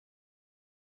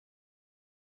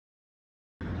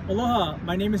Aloha,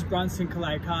 my name is Bronson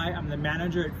Kalaikai. I'm the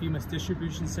manager at FEMA's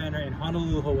Distribution Center in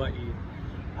Honolulu, Hawaii.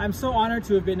 I'm so honored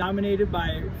to have been nominated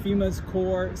by FEMA's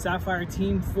Core Sapphire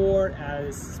Team 4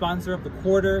 as sponsor of the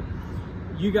quarter.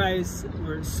 You guys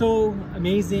were so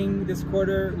amazing this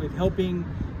quarter with helping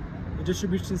the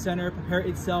Distribution Center prepare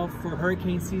itself for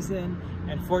hurricane season,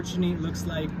 and fortunately it looks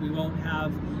like we won't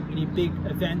have any big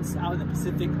events out in the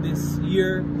Pacific this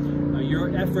year.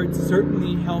 Your efforts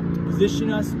certainly helped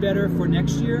position us better for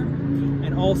next year,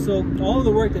 and also all of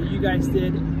the work that you guys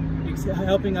did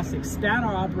helping us expand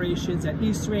our operations at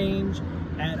East Range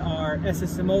and our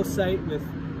SSMO site with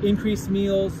increased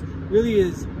meals really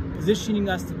is positioning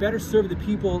us to better serve the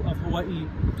people of Hawaii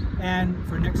and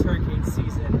for next hurricane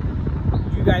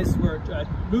season. You guys were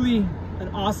really an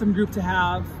awesome group to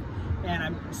have, and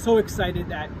I'm so excited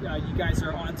that you guys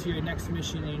are on to your next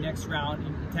mission and your next round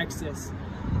in Texas.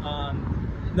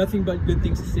 Nothing but good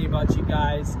things to say about you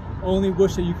guys. Only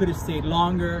wish that you could have stayed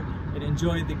longer and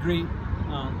enjoyed the great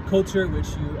culture which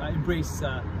you embrace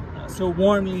so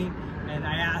warmly. And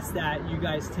I ask that you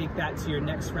guys take that to your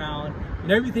next round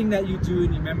and everything that you do,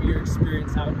 and remember your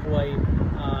experience out in Hawaii,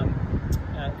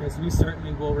 because we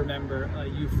certainly will remember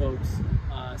you folks,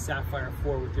 Sapphire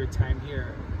 4, with your time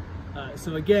here.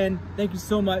 So again, thank you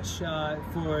so much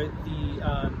for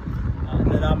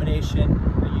the nomination.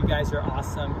 You guys are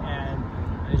awesome, and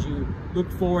as you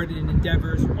look forward in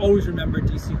endeavors, always remember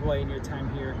DC Hawaii in your time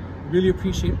here. Really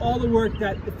appreciate all the work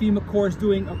that the FEMA Corps is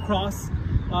doing across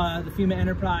the FEMA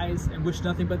enterprise, and wish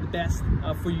nothing but the best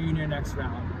for you in your next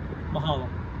round. Mahalo.